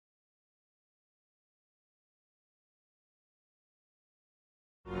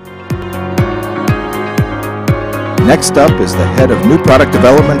Next up is the head of new product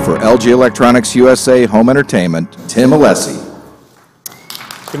development for LG Electronics USA Home Entertainment, Tim Alessi.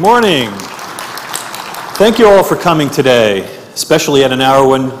 Good morning. Thank you all for coming today, especially at an hour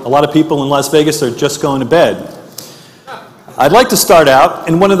when a lot of people in Las Vegas are just going to bed. I'd like to start out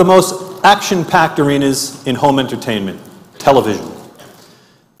in one of the most action-packed arenas in home entertainment, television.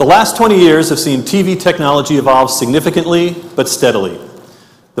 The last 20 years have seen TV technology evolve significantly but steadily.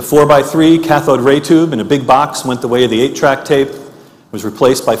 The 4x3 cathode ray tube in a big box went the way of the 8-track tape, was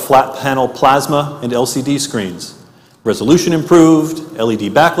replaced by flat-panel plasma and LCD screens. Resolution improved,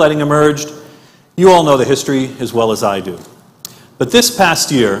 LED backlighting emerged. You all know the history as well as I do. But this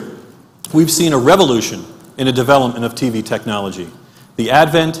past year, we've seen a revolution in the development of TV technology, the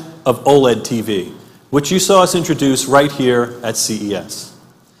advent of OLED TV, which you saw us introduce right here at CES.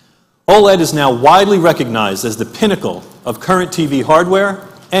 OLED is now widely recognized as the pinnacle of current TV hardware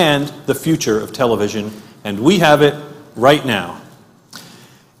and the future of television, and we have it right now.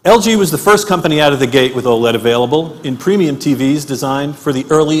 LG was the first company out of the gate with OLED available in premium TVs designed for the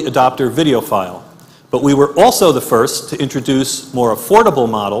early adopter videophile. But we were also the first to introduce more affordable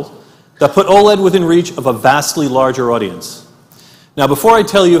models that put OLED within reach of a vastly larger audience. Now, before I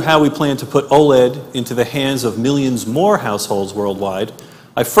tell you how we plan to put OLED into the hands of millions more households worldwide,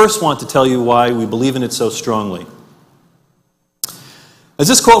 I first want to tell you why we believe in it so strongly. As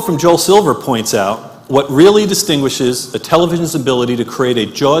this quote from Joel Silver points out, what really distinguishes a television's ability to create a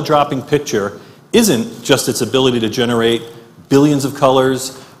jaw-dropping picture isn't just its ability to generate billions of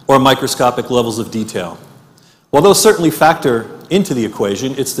colors or microscopic levels of detail. While those certainly factor into the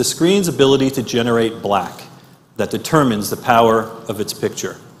equation, it's the screen's ability to generate black that determines the power of its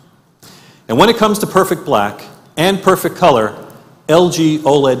picture. And when it comes to perfect black and perfect color, LG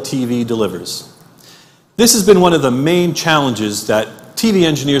OLED TV delivers. This has been one of the main challenges that TV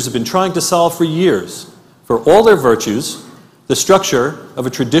engineers have been trying to solve for years. For all their virtues, the structure of a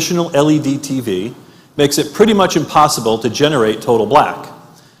traditional LED TV makes it pretty much impossible to generate total black.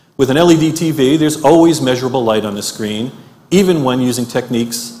 With an LED TV, there's always measurable light on the screen, even when using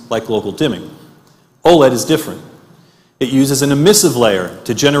techniques like local dimming. OLED is different. It uses an emissive layer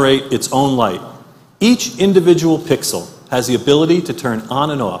to generate its own light. Each individual pixel has the ability to turn on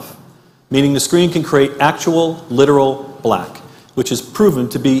and off, meaning the screen can create actual, literal black, which is proven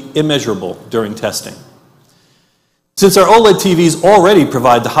to be immeasurable during testing. Since our OLED TVs already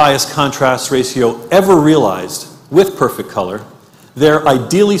provide the highest contrast ratio ever realized with perfect color, they're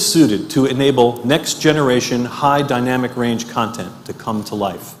ideally suited to enable next-generation high dynamic range content to come to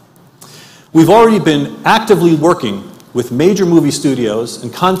life. We've already been actively working with major movie studios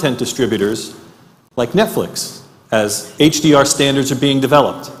and content distributors like Netflix as HDR standards are being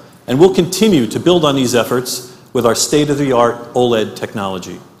developed, and we'll continue to build on these efforts with our state-of-the-art OLED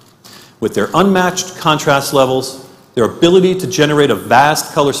technology. With their unmatched contrast levels, their ability to generate a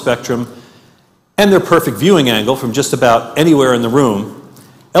vast color spectrum, and their perfect viewing angle from just about anywhere in the room,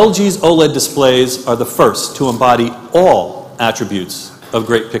 LG's OLED displays are the first to embody all attributes of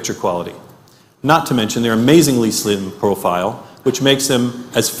great picture quality. Not to mention their amazingly slim profile, which makes them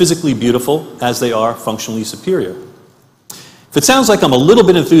as physically beautiful as they are functionally superior. If it sounds like I'm a little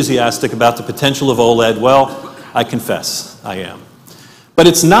bit enthusiastic about the potential of OLED, well, I confess I am. But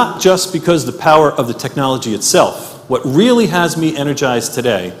it's not just because the power of the technology itself. What really has me energized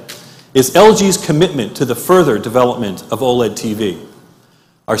today is LG's commitment to the further development of OLED TV.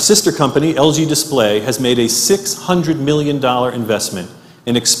 Our sister company, LG Display, has made a $600 million investment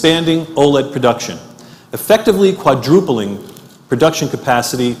in expanding OLED production, effectively quadrupling production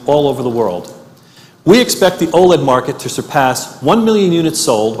capacity all over the world. We expect the OLED market to surpass 1 million units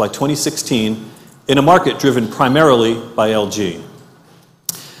sold by 2016 in a market driven primarily by LG.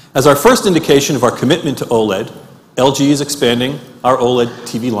 As our first indication of our commitment to OLED, LG is expanding our OLED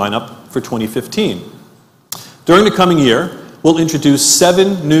TV lineup for 2015. During the coming year, we'll introduce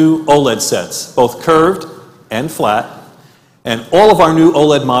 7 new OLED sets, both curved and flat, and all of our new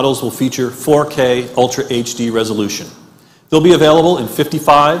OLED models will feature 4K Ultra HD resolution. They'll be available in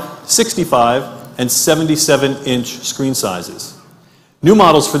 55, 65, and 77-inch screen sizes. New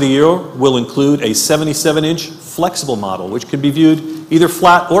models for the year will include a 77-inch flexible model, which can be viewed either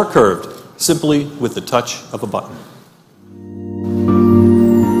flat or curved, simply with the touch of a button.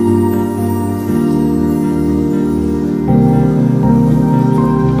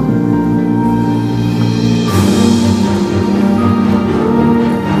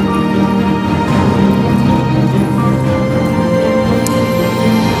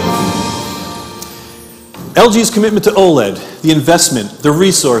 LG's commitment to OLED, the investment, the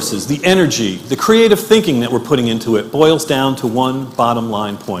resources, the energy, the creative thinking that we're putting into it boils down to one bottom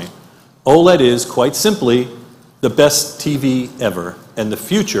line point. OLED is, quite simply, the best TV ever and the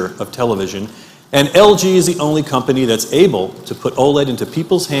future of television, and LG is the only company that's able to put OLED into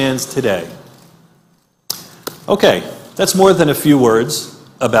people's hands today. Okay, that's more than a few words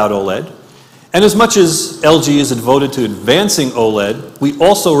about OLED. And as much as LG is devoted to advancing OLED, we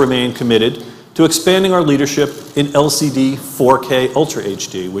also remain committed to expanding our leadership in LCD 4K Ultra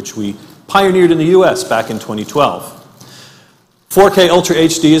HD, which we pioneered in the US back in 2012. 4K Ultra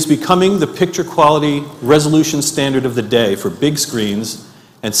HD is becoming the picture quality resolution standard of the day for big screens,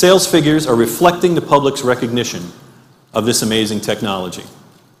 and sales figures are reflecting the public's recognition of this amazing technology.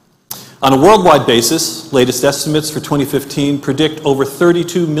 On a worldwide basis, latest estimates for 2015 predict over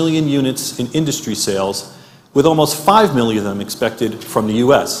 32 million units in industry sales, with almost 5 million of them expected from the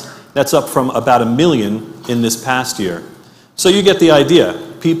US. That's up from about 1 million in this past year. So you get the idea.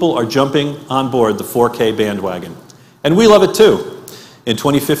 People are jumping on board the 4K bandwagon. And we love it too. In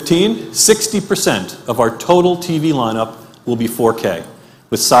 2015, 60% of our total TV lineup will be 4K,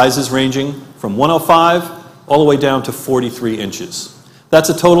 with sizes ranging from 105 all the way down to 43 inches. That's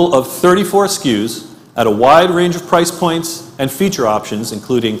a total of 34 SKUs at a wide range of price points and feature options,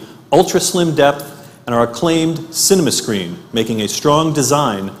 including ultra slim depth and our acclaimed cinema screen, making a strong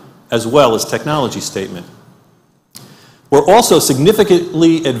design as well as technology statement. We're also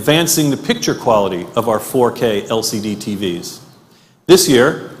significantly advancing the picture quality of our 4K LCD TVs. This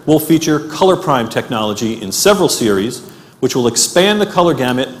year, we'll feature color prime technology in several series, which will expand the color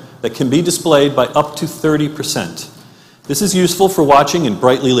gamut that can be displayed by up to 30%. This is useful for watching in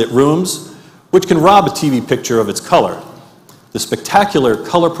brightly lit rooms, which can rob a TV picture of its color. The spectacular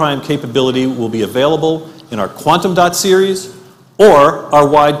color prime capability will be available in our Quantum Dot series or our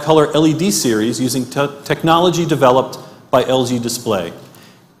wide color LED series using technology developed by LG Display.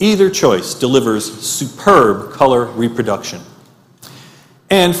 Either choice delivers superb color reproduction.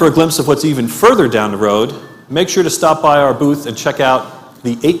 And for a glimpse of what's even further down the road, make sure to stop by our booth and check out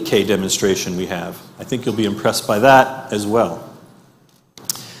the 8K demonstration we have. I think you'll be impressed by that as well.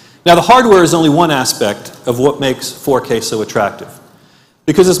 Now, the hardware is only one aspect of what makes 4K so attractive.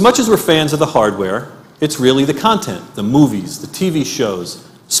 Because as much as we're fans of the hardware, it's really the content, the movies, the TV shows,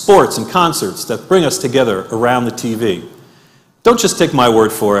 sports and concerts that bring us together around the TV. Don't just take my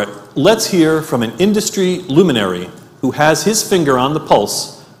word for it. Let's hear from an industry luminary who has his finger on the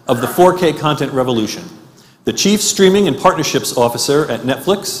pulse of the 4K content revolution. The Chief Streaming and Partnerships Officer at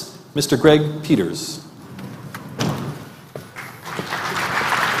Netflix, Mr. Greg Peters.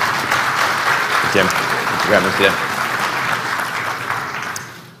 Jim,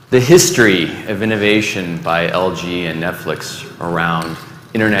 the history of innovation by LG and Netflix around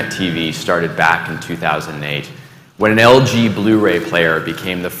internet TV started back in 2008, when an LG Blu-ray player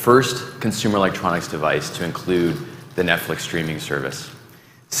became the first consumer electronics device to include the Netflix streaming service.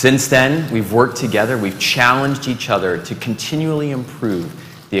 Since then, we've worked together, we've challenged each other to continually improve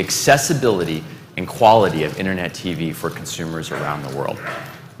the accessibility and quality of internet TV for consumers around the world.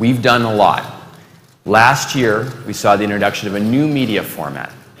 We've done a lot. Last year, we saw the introduction of a new media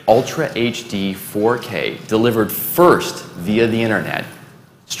format, Ultra HD 4K, delivered first via the internet,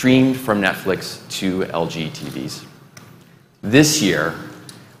 streamed from Netflix to LG TVs. This year,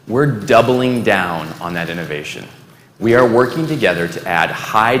 we're doubling down on that innovation. We are working together to add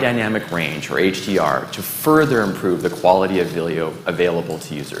high dynamic range, or HDR, to further improve the quality of video available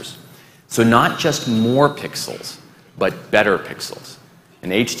to users. So not just more pixels, but better pixels.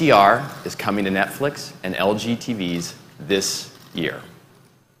 And HDR is coming to Netflix and LG TVs this year.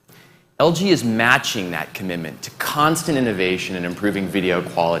 LG is matching that commitment to constant innovation and improving video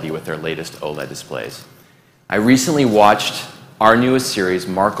quality with their latest OLED displays. I recently watched our newest series,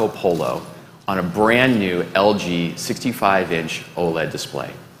 Marco Polo, on a brand new LG 65-inch OLED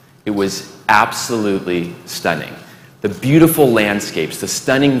display. It was absolutely stunning. The beautiful landscapes, the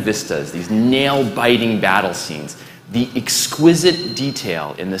stunning vistas, these nail-biting battle scenes, the exquisite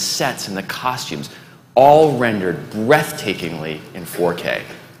detail in the sets and the costumes, all rendered breathtakingly in 4K.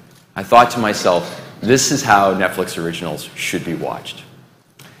 I thought to myself, this is how Netflix originals should be watched.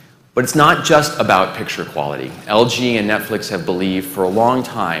 But it's not just about picture quality. LG and Netflix have believed for a long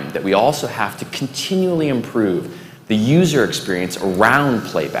time that we also have to continually improve the user experience around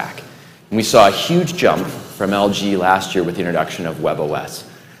playback. And we saw a huge jump from LG last year with the introduction of WebOS.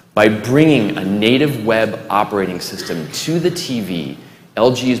 By bringing a native web operating system to the TV,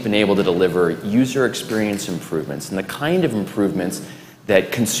 LG has been able to deliver user experience improvements and the kind of improvements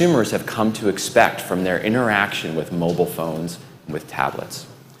that consumers have come to expect from their interaction with mobile phones and with tablets.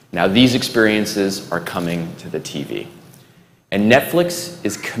 Now, these experiences are coming to the TV. And Netflix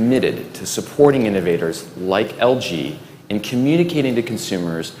is committed to supporting innovators like LG in communicating to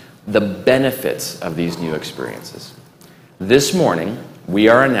consumers the benefits of these new experiences. This morning, we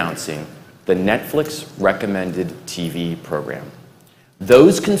are announcing the Netflix Recommended TV program.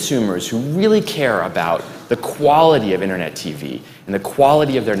 Those consumers who really care about the quality of internet TV and the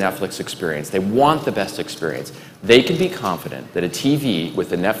quality of their Netflix experience, they want the best experience, they can be confident that a TV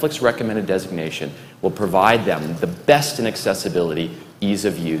with the Netflix Recommended designation will provide them the best in accessibility, ease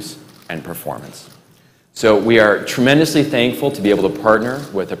of use, and performance. So we are tremendously thankful to be able to partner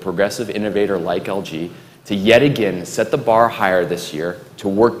with a progressive innovator like LG to yet again set the bar higher this year, to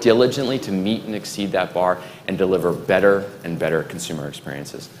work diligently to meet and exceed that bar and deliver better and better consumer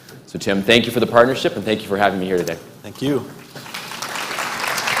experiences. So Tim, thank you for the partnership and thank you for having me here today. Thank you.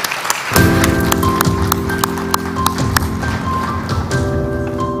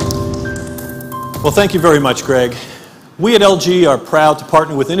 Well, thank you very much, Greg. We at LG are proud to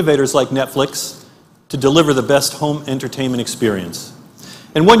partner with innovators like Netflix to deliver the best home entertainment experience.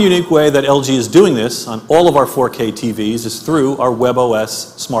 And one unique way that LG is doing this on all of our 4K TVs is through our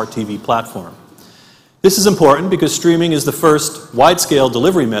WebOS smart TV platform. This is important because streaming is the first wide-scale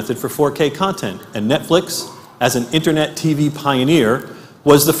delivery method for 4K content, and Netflix, as an internet TV pioneer,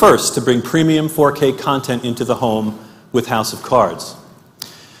 was the first to bring premium 4K content into the home with House of Cards.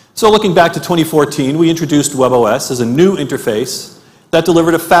 So looking back to 2014, we introduced WebOS as a new interface that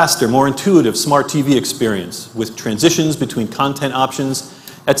delivered a faster, more intuitive smart TV experience with transitions between content options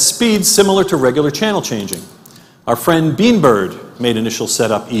at speeds similar to regular channel changing. Our friend Beanbird made initial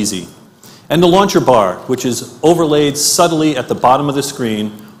setup easy. And the launcher bar, which is overlaid subtly at the bottom of the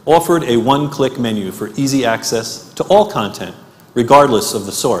screen, offered a one-click menu for easy access to all content, regardless of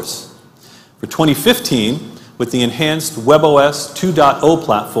the source. For 2015, with the enhanced WebOS 2.0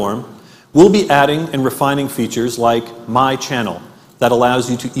 platform, we'll be adding and refining features like My Channel that allows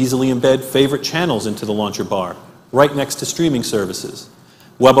you to easily embed favorite channels into the launcher bar, right next to streaming services.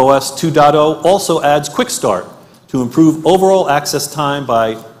 WebOS 2.0 also adds Quick Start to improve overall access time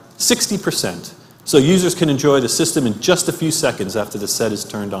by 60%, so users can enjoy the system in just a few seconds after the set is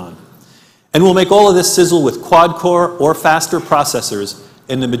turned on. And we'll make all of this sizzle with quad-core or faster processors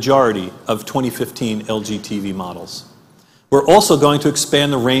in the majority of 2015 LG TV models. We're also going to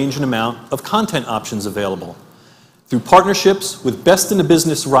expand the range and amount of content options available through partnerships with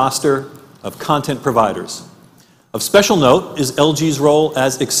best-in-the-business roster of content providers. Of special note is LG's role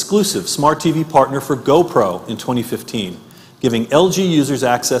as exclusive smart TV partner for GoPro in 2015, giving LG users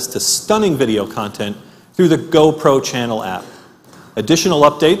access to stunning video content through the GoPro Channel app. Additional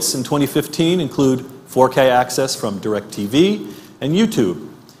updates in 2015 include 4K access from DirecTV and YouTube.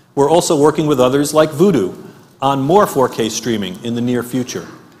 We're also working with others like Vudu on more 4K streaming in the near future.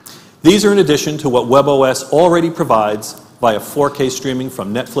 These are in addition to what WebOS already provides via 4K streaming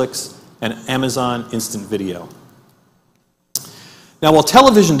from Netflix and Amazon Instant Video. Now, while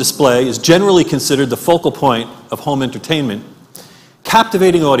television display is generally considered the focal point of home entertainment,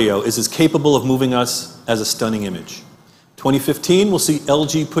 captivating audio is as capable of moving us as a stunning image. 2015 will see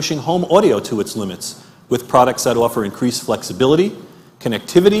LG pushing home audio to its limits with products that offer increased flexibility,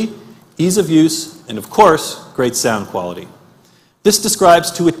 connectivity, ease of use, and of course, great sound quality. This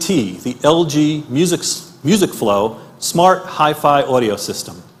describes to a T the LG Music Flow Smart Hi-Fi Audio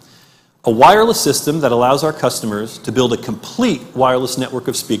System, a wireless system that allows our customers to build a complete wireless network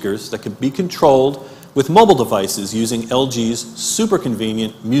of speakers that can be controlled with mobile devices using LG's super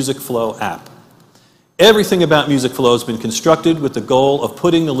convenient Music Flow app. Everything about Music Flow has been constructed with the goal of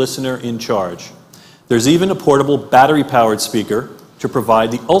putting the listener in charge. There's even a portable battery-powered speaker to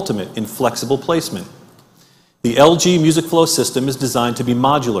provide the ultimate in flexible placement. The LG Music Flow system is designed to be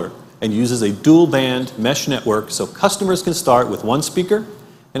modular and uses a dual-band mesh network so customers can start with one speaker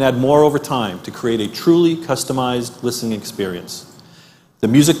and add more over time to create a truly customized listening experience. The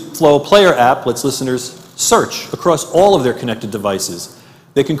Music Flow Player app lets listeners search across all of their connected devices.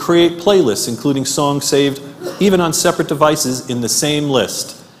 They can create playlists including songs saved even on separate devices in the same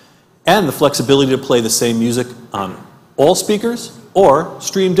list, and the flexibility to play the same music on all speakers or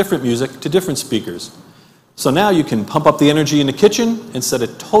stream different music to different speakers. So now you can pump up the energy in the kitchen and set a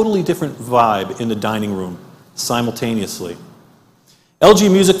totally different vibe in the dining room simultaneously.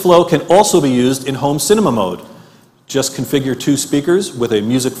 LG Music Flow can also be used in home cinema mode. Just configure two speakers with a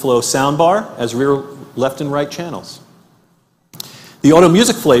Music Flow soundbar as rear, left, and right channels. The Auto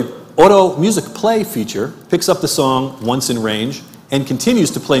Music Play feature picks up the song once in range and continues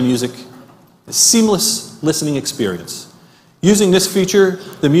to play music, a seamless listening experience. Using this feature,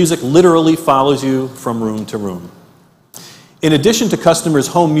 the music literally follows you from room to room. In addition to customers'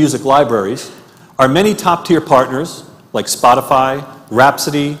 home music libraries, our many top-tier partners like Spotify,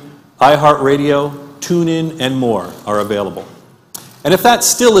 Rhapsody, iHeartRadio, TuneIn, and more are available. And if that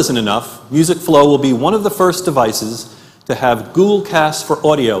still isn't enough, Music Flow will be one of the first devices to have Google Cast for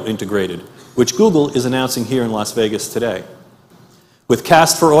Audio integrated, which Google is announcing here in Las Vegas today. With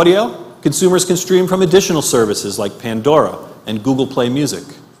Cast for Audio, consumers can stream from additional services like Pandora and Google Play Music.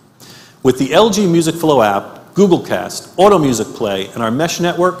 With the LG Music Flow app, Google Cast, Auto Music Play, and our Mesh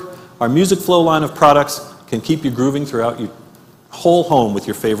network, our Music Flow line of products can keep you grooving throughout your whole home with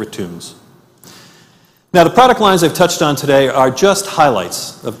your favorite tunes. Now, the product lines I've touched on today are just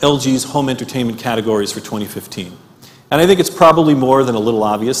highlights of LG's home entertainment categories for 2015. And I think it's probably more than a little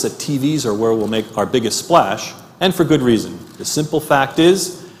obvious that TVs are where we'll make our biggest splash, and for good reason. The simple fact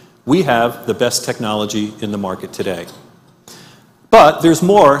is, we have the best technology in the market today. But there's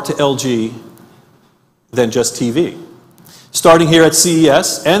more to LG than just TV. Starting here at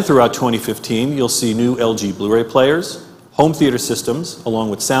CES and throughout 2015, you'll see new LG Blu-ray players, home theater systems, along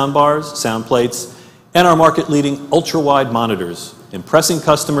with sound bars, sound plates, and our market-leading ultra-wide monitors, impressing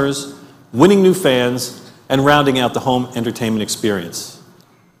customers, winning new fans, and rounding out the home entertainment experience.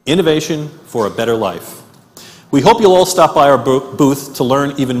 Innovation for a better life. We hope you'll all stop by our booth to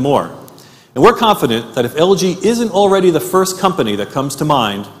learn even more. And we're confident that if LG isn't already the first company that comes to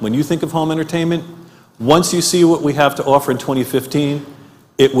mind when you think of home entertainment, once you see what we have to offer in 2015,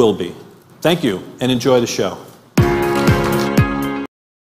 it will be. Thank you, and enjoy the show.